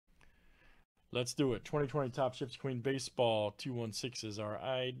Let's do it. 2020 Top Gypsy Queen Baseball 216 is our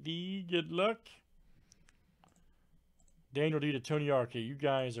ID. Good luck. Daniel D to Tony RK. You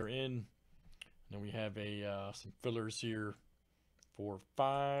guys are in. And then we have some fillers here for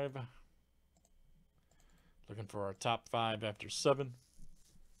 5. Looking for our top 5 after 7.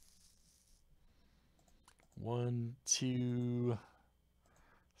 1, 2,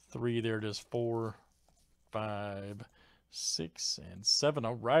 3. There it is. 4, 5, 6, and 7.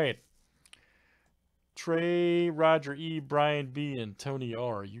 All right. Trey, Roger E, Brian B, and Tony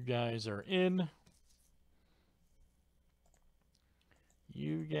R. You guys are in.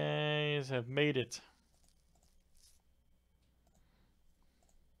 You guys have made it.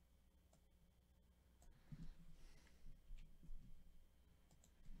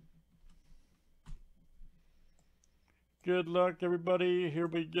 Good luck, everybody. Here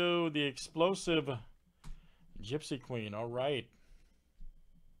we go. The explosive Gypsy Queen. All right.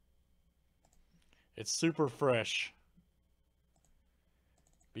 It's super fresh.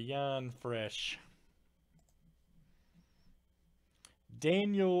 Beyond fresh.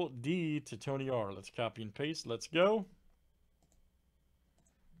 Daniel D to Tony R. Let's copy and paste. Let's go.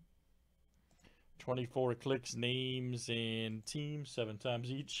 24 clicks, names, and teams, 7 times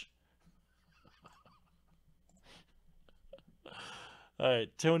each. All right,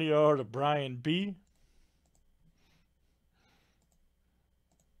 Tony R to Brian B.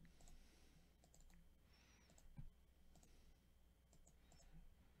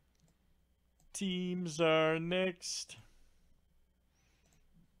 Teams are next.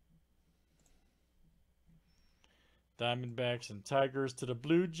 Diamondbacks and Tigers to the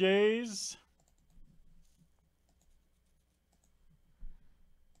Blue Jays.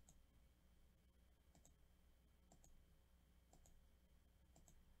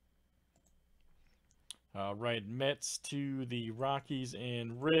 All right, Mets to the Rockies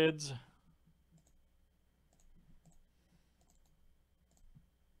and Reds.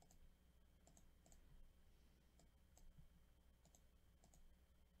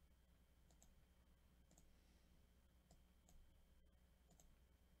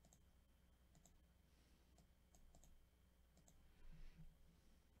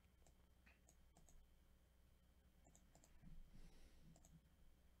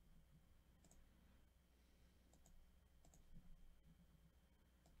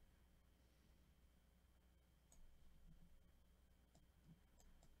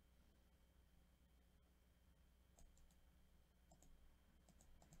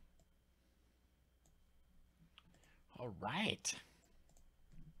 All right.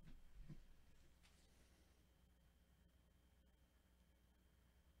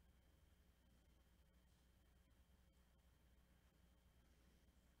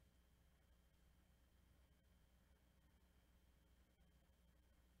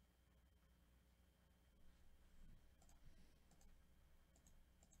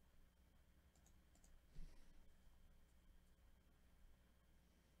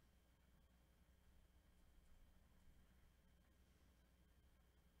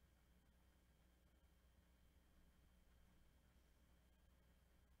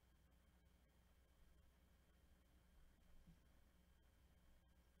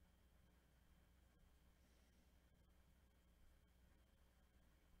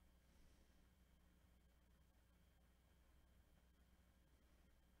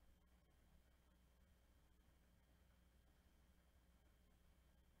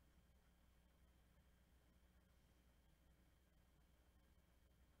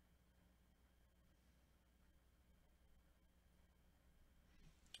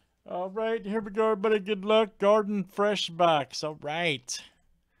 All right, here we go, everybody. Good luck. Garden Fresh box. All right.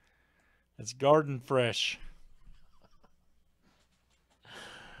 It's Garden Fresh.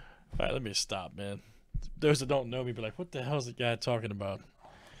 All right, let me stop, man. Those that don't know me be like, what the hell is the guy talking about?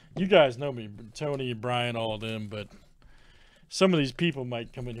 You guys know me, Tony, Brian, all of them, but some of these people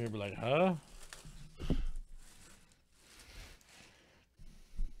might come in here and be like, huh?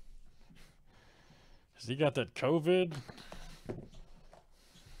 Has he got that COVID?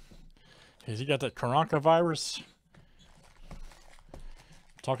 Has he got that coronavirus?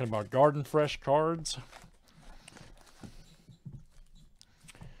 Talking about Garden Fresh cards.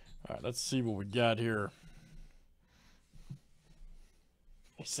 All right, let's see what we got here.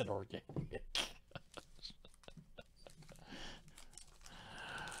 He said organic.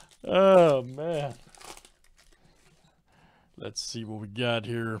 Oh, man. Let's see what we got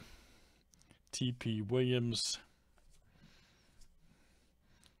here. T.P. Williams.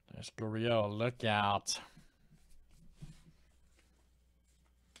 There's Gurriel. Look out.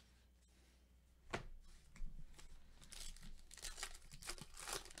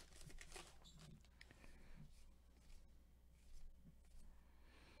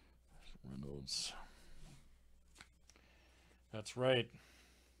 Worlds. That's right.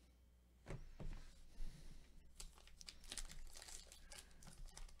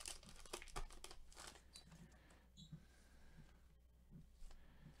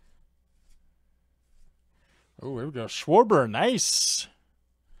 Oh, here we go. Schwarber, nice.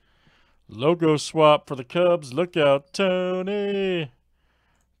 Logo swap for the Cubs. Look out, Tony.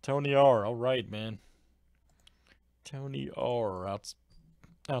 Tony R. All right, man. Tony R.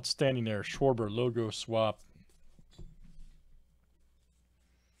 Outstanding there. Schwarber, logo swap.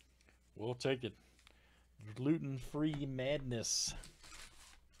 We'll take it. Gluten-free madness.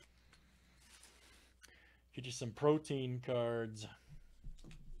 Get you some protein cards.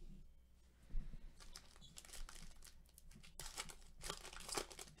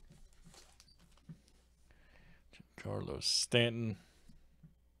 Carlos Stanton.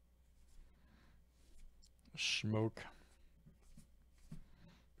 Smoke.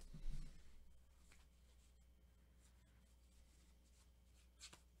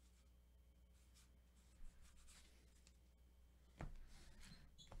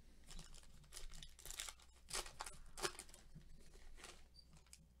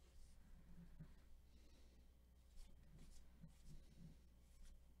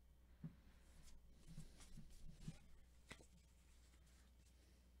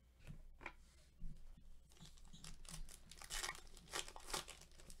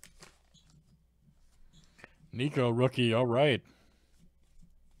 Nico rookie, all right.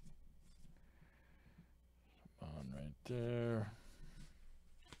 On right there.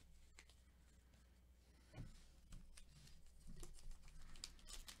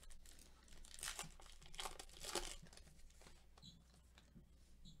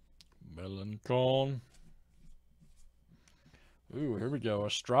 Melancon. Ooh, here we go.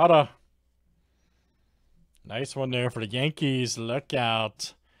 Estrada. Nice one there for the Yankees. Look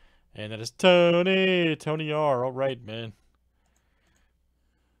out. And that is Tony. Tony R. All right, man.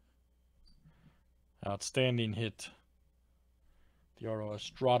 Outstanding hit. Diaro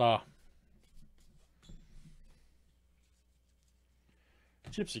Estrada.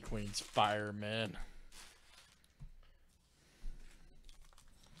 Gypsy Queen's fire, man.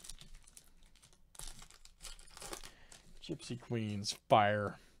 Gypsy Queen's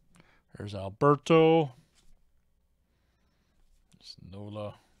fire. There's Alberto. There's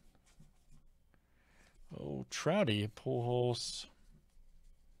Nola. Oh, Trouty, Pujols.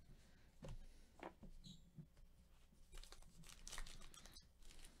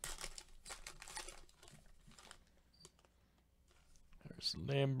 There's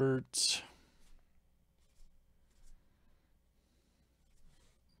Lambert.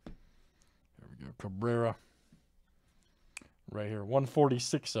 There we go, Cabrera. Right here,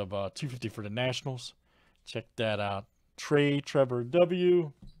 146 of 250 for the Nationals. Check that out. Trevor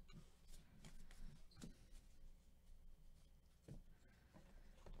W.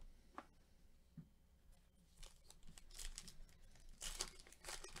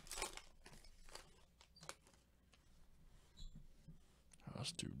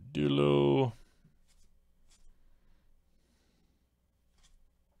 Astudillo.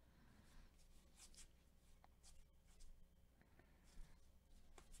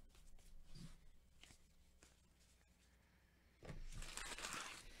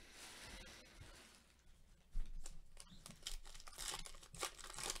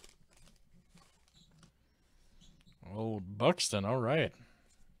 Old Buxton, all right.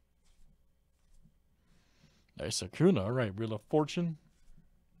 Nice Acuna, all right. Wheel of Fortune.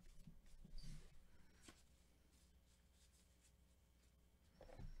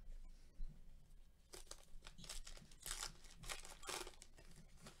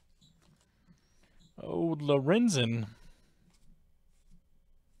 Oh, Lorenzen.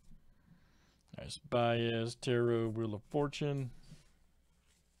 Nice Baez, Tarot, Wheel of Fortune.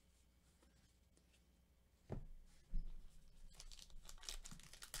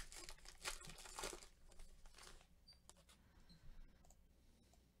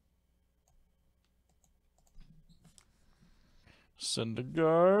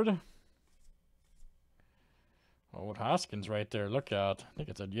 Syndergaard. Old Hoskins right there. Look out. I think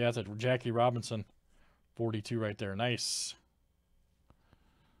it's a Jackie Robinson. 42 right there. Nice.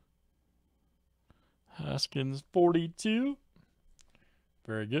 Hoskins 42.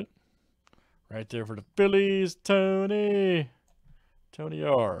 Very good. Right there for the Phillies. Tony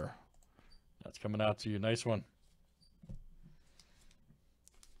R. That's coming out to you. Nice one.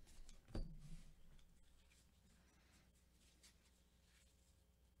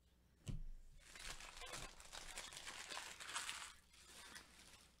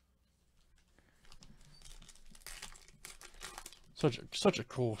 Such a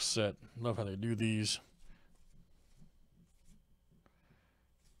cool set. Love how they do these.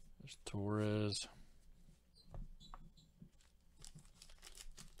 There's Torres.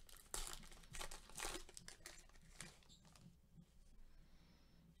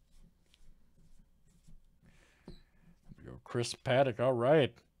 There we go. Chris Paddock. All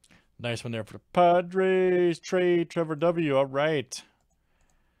right. Nice one there for the Padres. Trevor W. All right.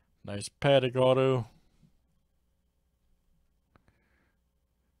 Nice Paddock auto.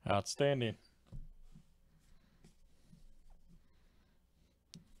 Outstanding.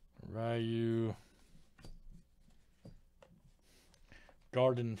 Ryu.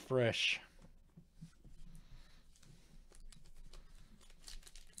 Garden Fresh.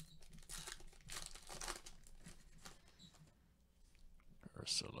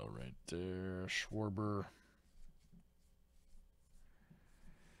 Ursula right there. Schwarber.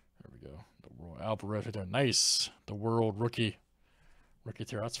 There we go. The World Alvarez right there. Nice. The World Rookie. Rookie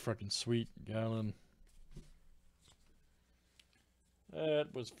there. That's freaking sweet. Gallon. That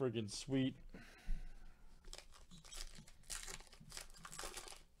was friggin' sweet.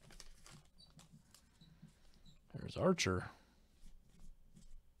 There's Archer.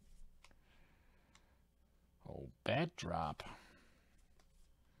 Oh, Bat Drop.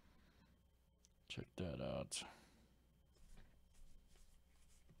 Check that out.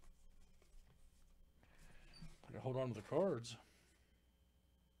 I can hold on to the cards.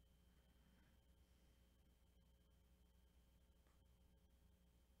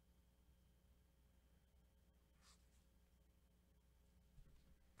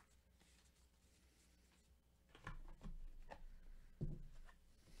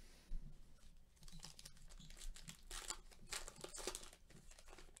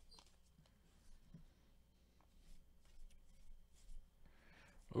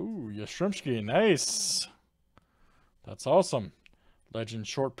 Ooh, Yastrzemski, nice. That's awesome. Legend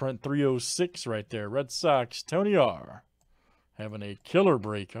short print 306 right there. Red Sox, Tony R. Having a killer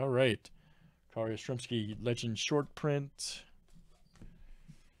break. All right. Carl Yastrzemski, legend short print.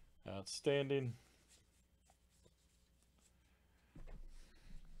 Outstanding.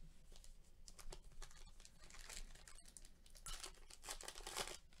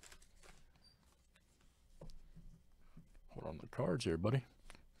 Hold on the cards here, buddy.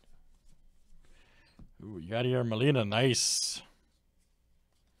 Ooh, Yadier Molina, nice.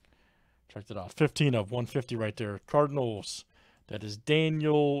 Check it out. 15 of 150 right there. Cardinals. That is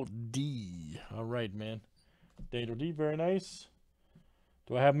Daniel D. All right, man. Daniel D, very nice.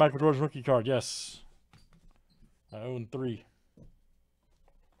 Do I have Michael Jordan's rookie card? Yes. I own 3.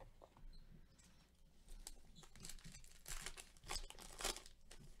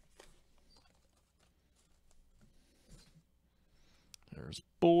 There's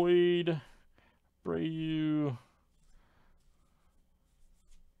Boyd. Brayu.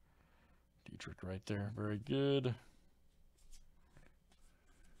 Dietrich right there. Very good.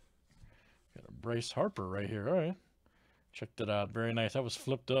 Got a Bryce Harper right here. All right. Check that out. Very nice. That was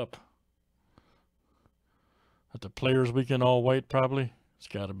flipped up. At the Players Weekend all white, probably. It's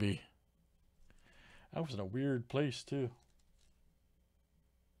got to be. That was in a weird place, too.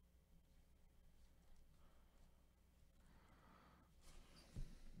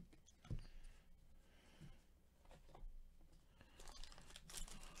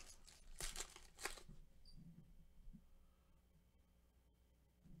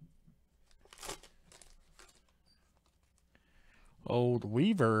 Old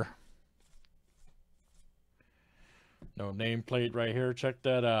Weaver. No nameplate right here. Check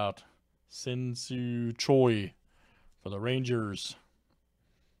that out. Sinsu Choi for the Rangers.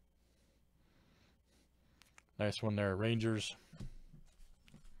 Nice one there, Rangers.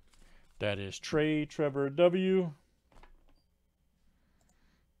 That is Trevor W.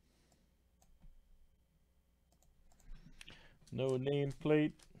 No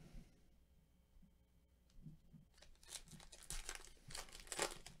nameplate.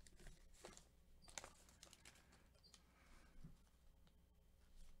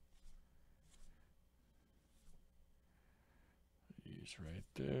 He's right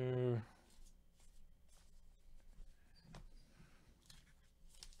there.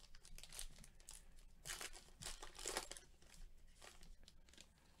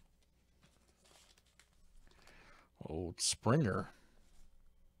 Old Springer.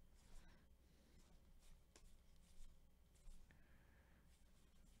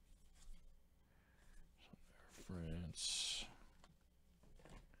 France.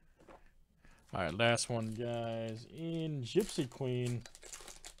 All right, last one, guys. In Gypsy Queen.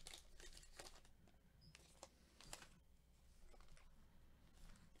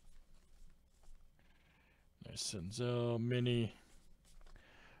 Nice Senzel Mini.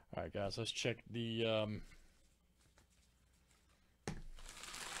 right, guys, let's check the our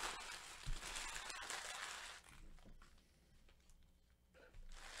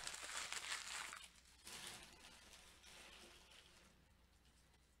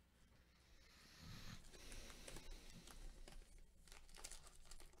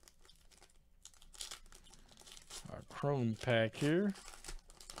chrome pack here.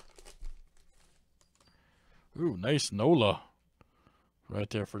 Ooh, nice Nola right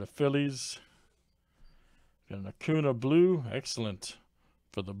there for the Phillies. Got an Acuna blue, excellent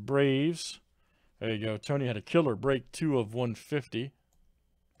for the Braves. There you go. Tony had a killer break, 2 of 150.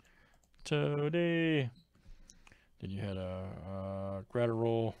 Tony. Then you had a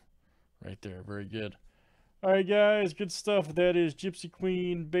Gratterol right there. Very good. All right, guys, good stuff. That is Gypsy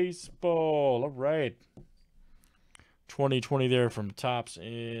Queen Baseball. All right. 2020 there from Tops,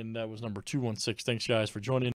 and that was number 216. Thanks, guys, for joining.